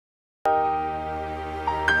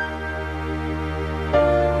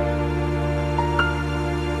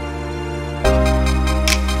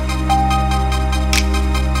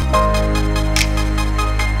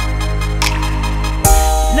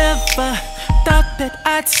that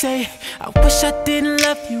I'd say I wish I didn't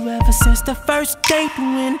love you ever since the first date.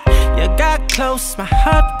 When you got close, my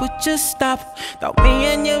heart would just stop. Thought me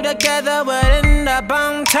and you together would end up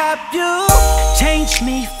on top. You changed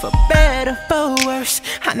me for better, for worse.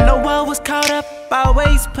 I know I was caught up,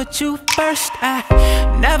 always put you first. I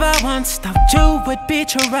never once thought you would be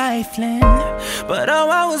trifling, but oh,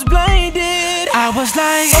 I was blinded. I was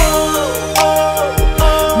like,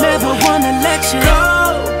 never wanna let you go.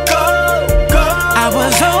 I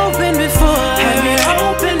was open before, had me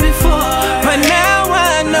open before, but now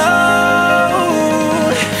I know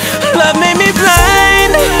love made me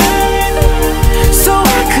blind, so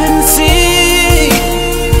I couldn't see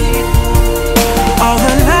all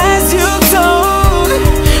the lies you told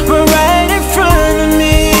were right in front of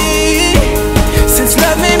me. Since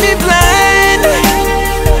love made me blind,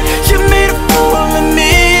 you made a fool of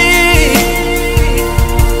me.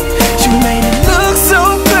 You made it look so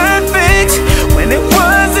perfect when it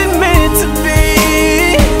wasn't meant to be.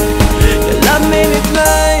 Your love made me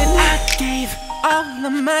blind. I gave all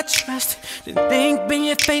of my trust. Didn't think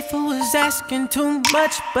being faithful was asking too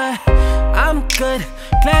much, but I'm good,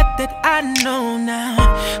 glad that I know now.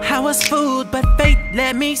 I was fooled, but fate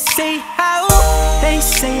let me see how. They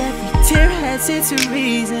say every tear has its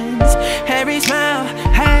reasons, every smile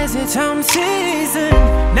has its own season.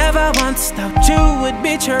 Never once thought you would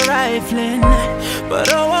be trifling, but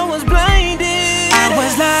oh, I was blinded. I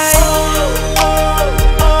was like,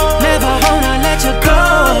 never wanna let you go.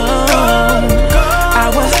 I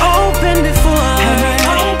was open before,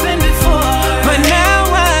 but now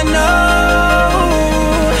I know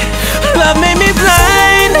love made me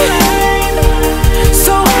blind,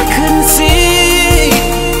 so I couldn't see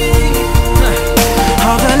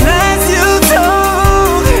all the lies you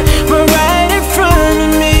told were right in front of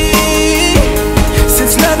me.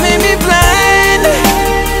 Since love made me blind,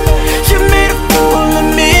 you made a fool of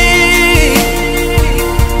me.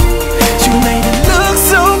 You made it look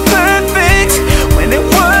so perfect when it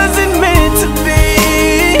wasn't meant to be.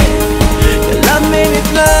 Your love made me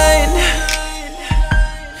blind.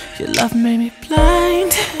 Your love made me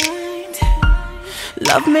blind.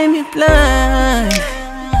 Love made me blind.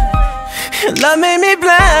 Your love made me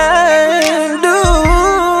blind.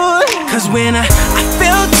 Ooh. Cause when I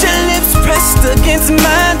felt your lips pressed against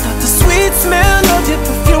mine, thought the sweet smell of your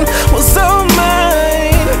perfume was all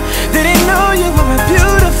mine. Didn't know you were a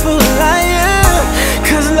beautiful liar.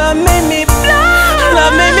 Cause love made me blind.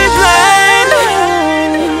 Love made me blind,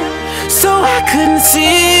 so I couldn't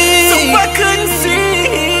see,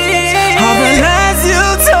 all the lies you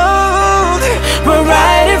told were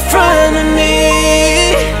right in front of me.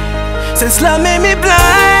 Since love made me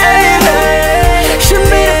blind.